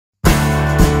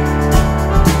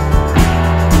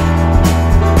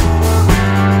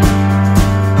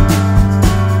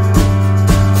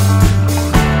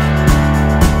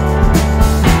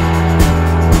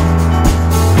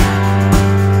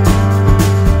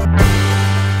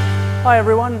Hi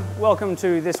everyone, welcome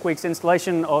to this week's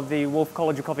installation of the WOLFF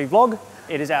College of Coffee vlog.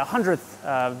 It is our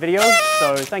 100th video,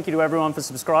 so thank you to everyone for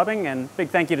subscribing, and big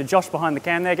thank you to Josh behind the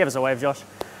cam there. Give us a wave, Josh,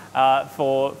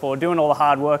 for doing all the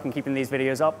hard work and keeping these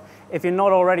videos up. If you're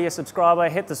not already a subscriber,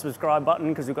 hit the subscribe button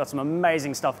because we've got some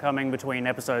amazing stuff coming between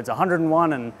episodes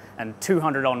 101 and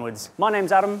 200 onwards. My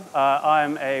name's Adam.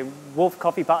 I'm a WOLFF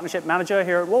Coffee Partnership Manager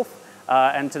here at WOLFF,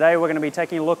 and today we're going to be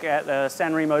taking a look at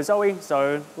San Remo Zoe,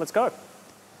 so let's go.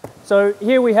 So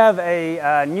here we have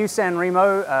a new San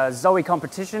Remo Zoe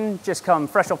competition just come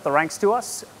fresh off the ranks to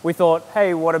us. We thought,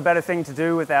 hey, what a better thing to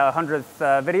do with our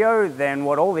 100th video than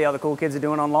what all the other cool kids are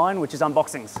doing online, which is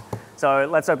unboxings. So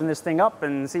let's open this thing up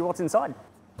and see what's inside.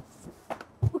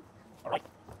 All right.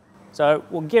 So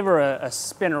we'll give her a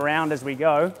spin around as we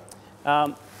go.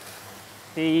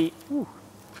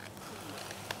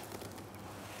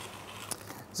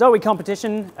 Zoe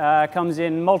competition comes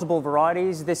in multiple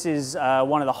varieties. This is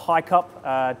one of the high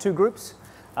cup 2 groups.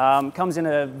 Comes in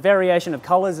a variation of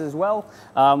colors as well.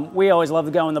 We always love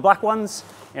to go in the black ones.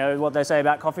 You know what they say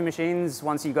about coffee machines,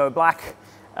 once you go black,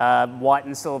 white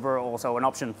and silver are also an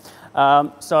option.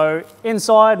 So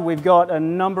inside we've got a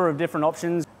number of different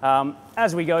options.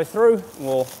 As we go through,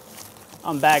 we'll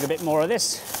unbag a bit more of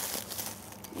this.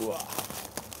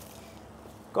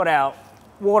 Got our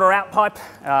water out pipe.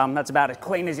 That's about as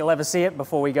clean as you'll ever see it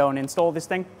before we go and install this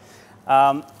thing.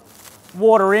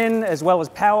 Water in as well as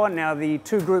power. Now the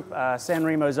 2 group San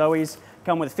Remo Zoes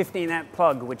come with a 15 amp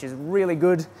plug, which is really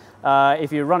good.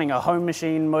 If you're running a home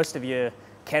machine, most of your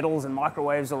kettles and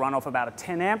microwaves will run off about a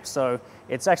 10 amp, so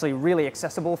it's actually really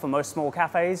accessible for most small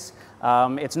cafes.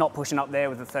 It's not pushing up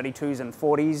there with the 32s and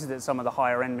 40s that some of the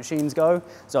higher end machines go,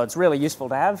 so it's really useful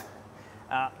to have.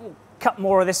 We'll cut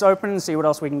more of this open and see what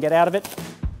else we can get out of it.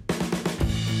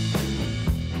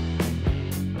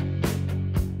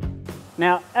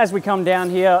 Now, as we come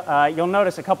down here, you'll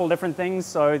notice a couple different things.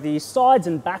 So the sides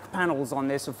and back panels on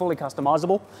this are fully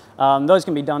customizable. Those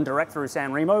can be done direct through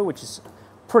San Remo, which is a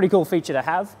pretty cool feature to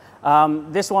have.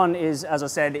 This one is, as I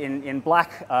said, in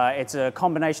black. It's a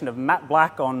combination of matte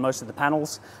black on most of the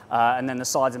panels, and then the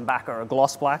sides and back are a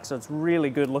gloss black, so it's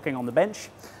really good looking on the bench.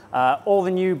 All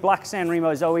the new black San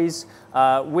Remo Zoes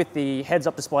with the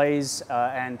heads-up displays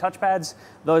and touchpads.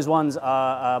 Those ones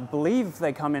are, I believe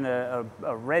they come in a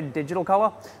red digital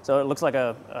color, so it looks like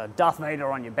a Darth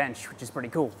Vader on your bench, which is pretty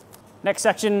cool. Next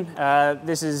section,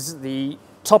 this is the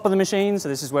top of the machine, so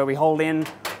this is where we hold in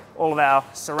all of our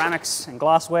ceramics and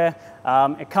glassware.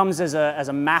 It comes as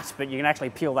a mat, but you can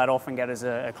actually peel that off and get it as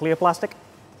a clear plastic.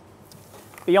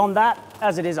 Beyond that,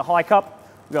 as it is a high cup,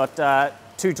 we've got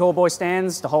 2 tall boy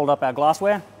stands to hold up our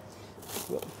glassware.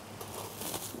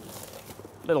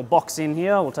 Little box in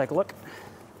here, we'll take a look.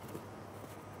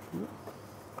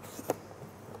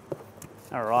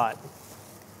 All right,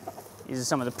 these are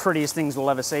some of the prettiest things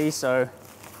we'll ever see, so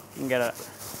you can get a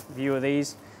view of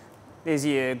these. There's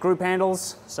your group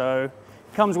handles, so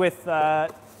it comes with,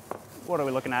 what are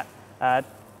we looking at?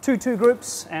 2 2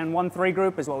 groups and 1 3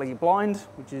 group, as well as your blind,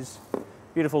 which is a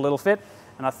beautiful little fit.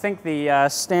 And I think the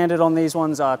standard on these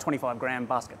ones are 25 gram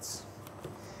baskets.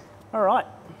 All right.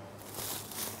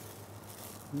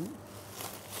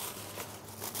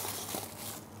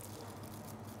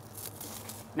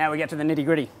 Now we get to the nitty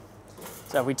gritty.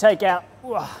 So if we take out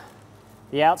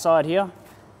the outside here,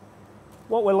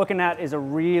 what we're looking at is a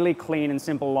really clean and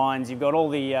simple lines. You've got all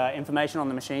the information on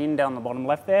the machine down the bottom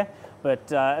left there,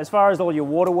 but as far as all your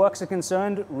waterworks are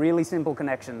concerned, really simple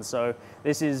connections. So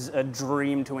this is a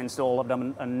dream to install. I've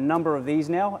done a number of these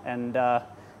now, and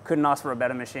couldn't ask for a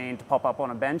better machine to pop up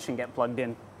on a bench and get plugged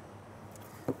in.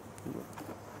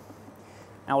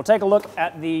 Now we'll take a look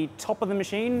at the top of the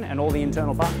machine and all the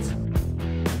internal parts.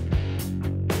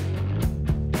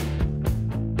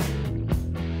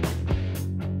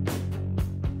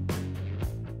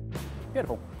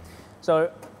 Beautiful.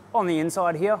 So on the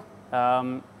inside here,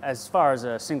 as far as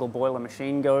a single boiler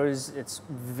machine goes, it's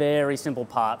very simple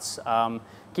parts.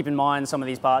 Keep in mind some of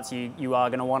these parts you are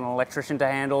going to want an electrician to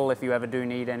handle if you ever do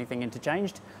need anything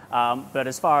interchanged. But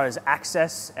as far as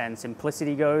access and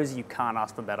simplicity goes, you can't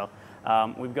ask for better.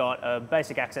 We've got a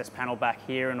basic access panel back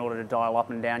here in order to dial up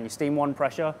and down your steam wand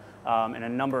pressure. In a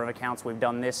number of accounts we've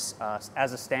done this.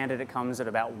 As a standard it comes at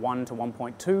about 1 to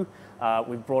 1.2.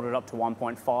 We've brought it up to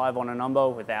 1.5 on a number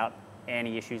without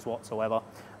any issues whatsoever.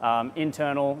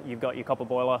 Internal, you've got your copper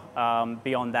boiler.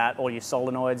 Beyond that, all your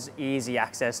solenoids, easy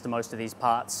access to most of these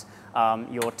parts.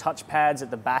 Your touch pads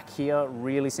at the back here,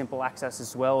 really simple access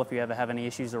as well if you ever have any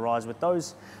issues arise with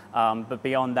those. But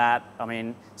beyond that, I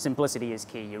mean, simplicity is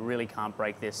key. You really can't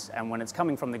break this. And when it's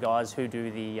coming from the guys who do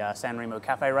the San Remo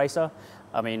Cafe Racer,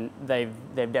 I mean, they've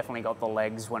definitely got the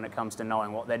legs when it comes to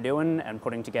knowing what they're doing and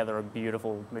putting together a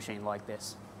beautiful machine like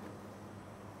this.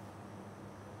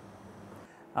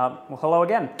 Well, hello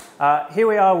again. Here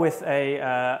we are with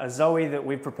a Zoe that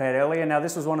we've prepared earlier. Now,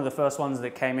 this was one of the first ones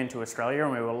that came into Australia,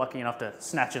 and we were lucky enough to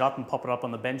snatch it up and pop it up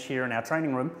on the bench here in our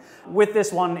training room. With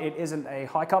this one, it isn't a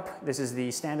high cup. This is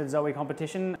the standard Zoe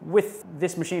competition. With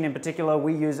this machine in particular,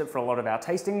 we use it for a lot of our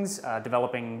tastings,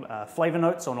 developing flavor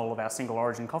notes on all of our single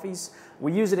origin coffees.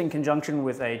 We use it in conjunction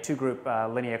with a 2-group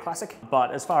linear classic,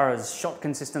 but as far as shot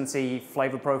consistency,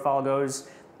 flavor profile goes,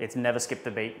 it's never skipped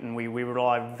a beat, and we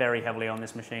rely very heavily on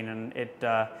this machine, and it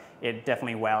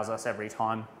definitely wows us every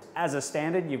time. As a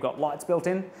standard, you've got lights built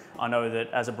in. I know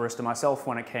that as a barista myself,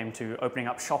 when it came to opening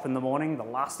up shop in the morning, the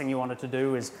last thing you wanted to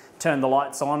do is turn the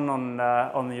lights on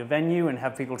your venue and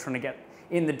have people trying to get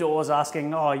in the doors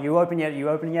asking, oh, you open yet, you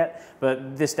open yet?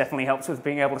 But this definitely helps with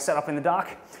being able to set up in the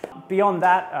dark. Beyond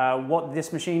that, what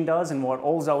this machine does and what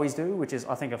all Zoes do, which is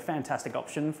I think a fantastic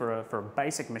option for a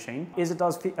basic machine, is it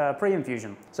does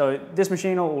pre-infusion. So this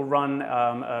machine will run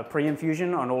a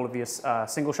pre-infusion on all of your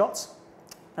single shots.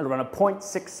 It'll run a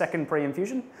 0.6 second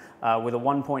pre-infusion with a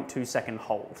 1.2 second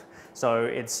hold. So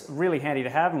it's really handy to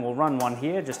have, and we'll run one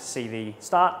here just to see the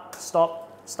start,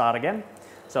 stop, start again.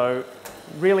 So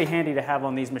really handy to have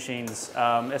on these machines,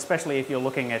 especially if you're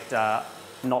looking at,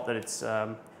 not that it's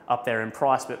up there in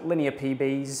price, but linear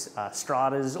PBs,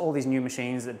 Stratas, all these new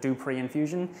machines that do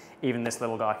pre-infusion, even this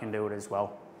little guy can do it as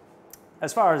well.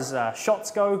 As far as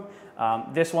shots go,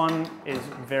 this one is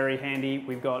very handy.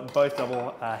 We've got both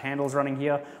double handles running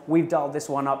here. We've dialed this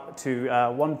one up to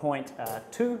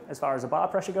 1.2 as far as the bar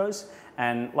pressure goes.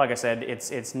 And like I said,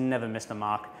 it's never missed a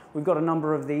mark. We've got a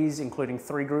number of these, including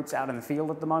 3 groups out in the field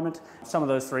at the moment. Some of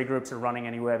those 3 groups are running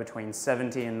anywhere between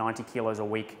 70 and 90 kilos a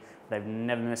week. They've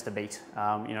never missed a beat.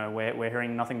 You know, we're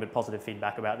hearing nothing but positive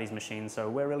feedback about these machines, so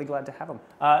we're really glad to have them.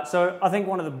 So I think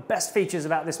one of the best features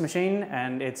about this machine,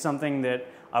 and it's something that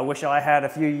I wish I had a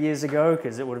few years ago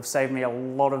because it would have saved me a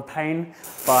lot of pain,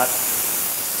 but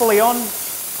fully on,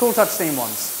 cool touch steam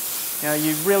ones. You know,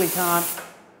 you really can't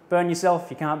burn yourself,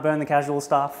 you can't burn the casual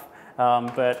stuff,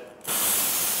 but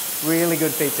really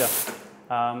good feature.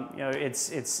 You know,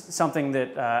 it's something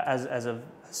that as a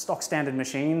stock standard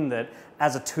machine that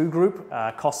as a 2-group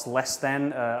costs less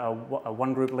than a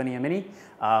 1-group linear mini.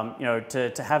 You know,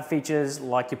 to have features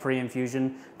like your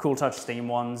pre-infusion, cool touch steam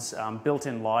ones,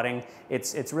 built-in lighting,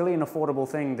 it's really an affordable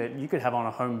thing that you could have on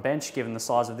a home bench given the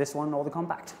size of this one or the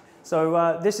compact.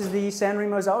 So this is the San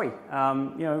Remo Zoe. You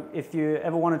know, if you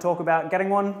ever want to talk about getting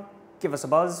one, give us a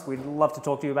buzz. We'd love to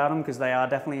talk to you about them because they are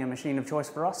definitely a machine of choice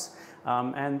for us.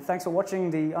 And thanks for watching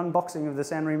the unboxing of the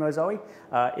San Remo Zoe.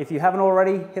 If you haven't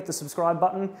already, hit the subscribe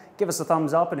button, give us a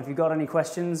thumbs up, and if you've got any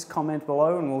questions, comment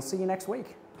below, and we'll see you next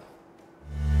week.